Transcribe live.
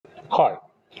Hi,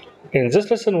 in this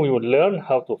lesson we will learn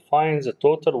how to find the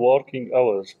total working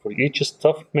hours for each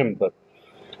staff member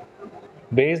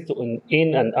based on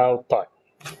in and out time.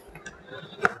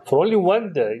 For only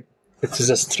one day, it is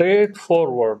a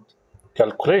straightforward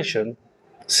calculation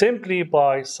simply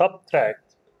by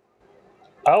subtract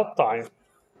out time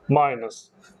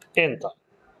minus in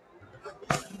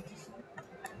time.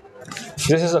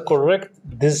 This is a correct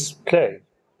display,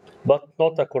 but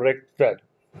not a correct value.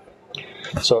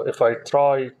 So if I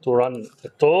try to run a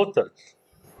total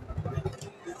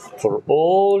for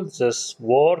all these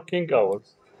working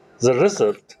hours, the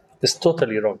result is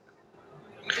totally wrong.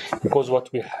 Because what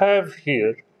we have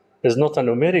here is not a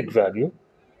numeric value.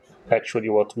 Actually,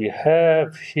 what we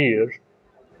have here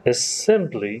is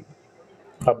simply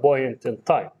a point in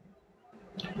time.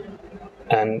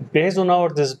 And based on our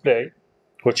display,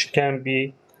 which can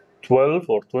be 12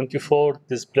 or 24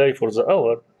 display for the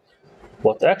hour,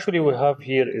 what actually we have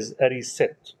here is a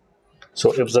reset.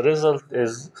 So if the result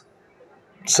is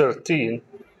 13,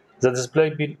 the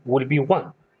display will be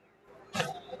 1.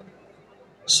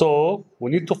 So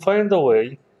we need to find a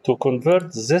way to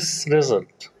convert this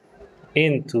result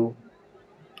into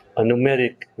a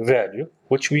numeric value,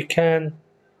 which we can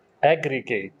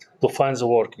aggregate to find the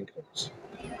working hours.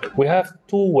 We have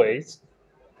two ways.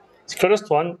 The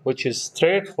first one, which is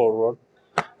straightforward,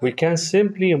 we can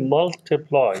simply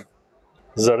multiply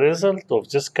the result of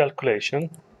this calculation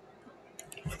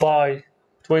by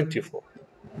 24.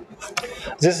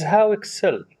 This is how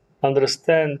Excel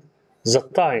understands the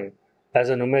time as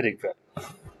a numeric value.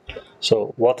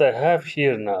 So what I have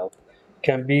here now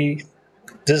can be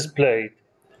displayed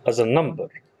as a number.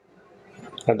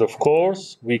 And of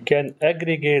course, we can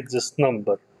aggregate this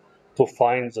number to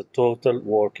find the total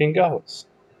working hours.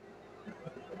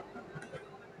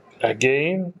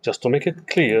 Again, just to make it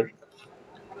clear,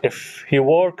 if he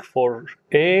worked for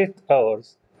 8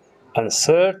 hours and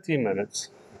 30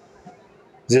 minutes,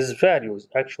 this value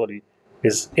actually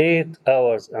is 8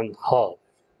 hours and a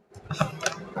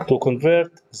half. To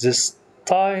convert this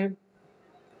time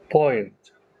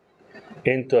point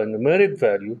into a numeric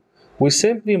value, we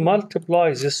simply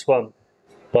multiply this one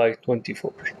by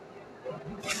 24.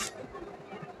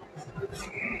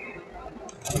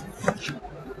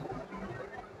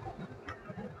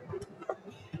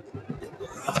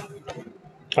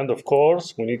 And of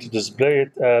course, we need to display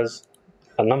it as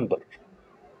a number.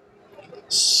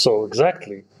 So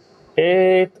exactly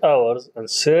 8 hours and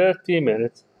 30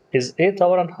 minutes is 8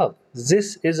 hours and a half.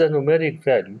 This is a numeric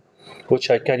value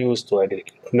which I can use to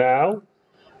aggregate. Now,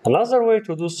 another way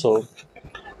to do so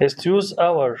is to use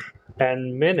hour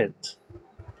and minute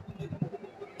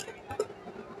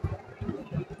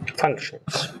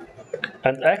functions.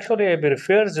 And actually I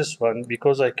prefer this one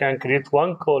because I can create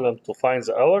one column to find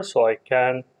the hour, so I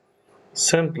can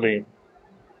simply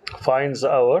find the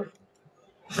hour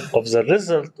of the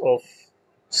result of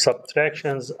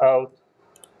subtractions out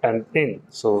and in.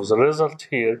 So the result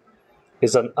here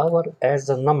is an hour as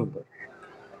a number.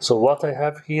 So what I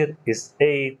have here is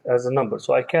 8 as a number.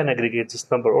 So I can aggregate this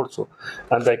number also.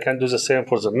 And I can do the same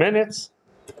for the minutes.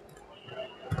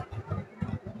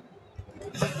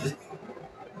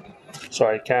 So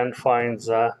I can find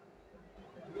the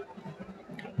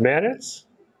minutes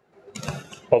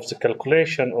of the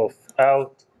calculation of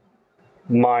out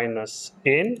minus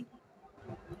in.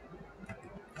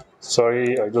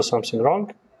 Sorry, I do something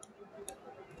wrong.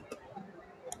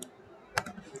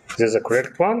 This is the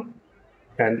correct one.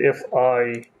 And if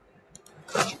I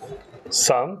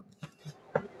sum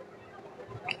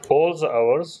all the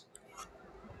hours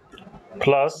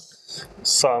plus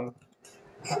sum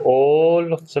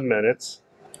all of the minutes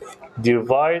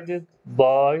divided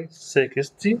by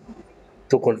 60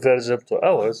 to convert them to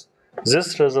hours,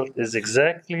 this result is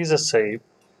exactly the same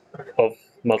of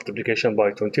multiplication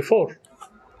by 24.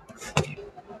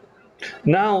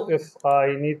 Now, if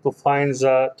I need to find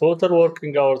the total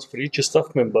working hours for each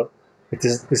staff member, it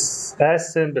is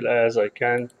as simple as I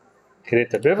can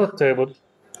create a pivot table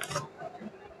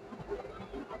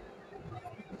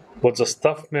with the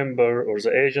staff member or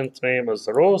the agent name as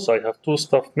the row. So I have 2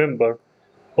 staff members.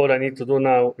 All I need to do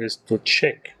now is to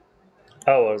check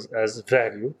hours as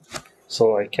value,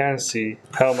 so I can see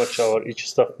how much hour each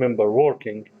staff member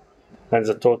working and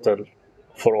the total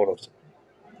for all of them.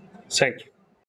 Thank you.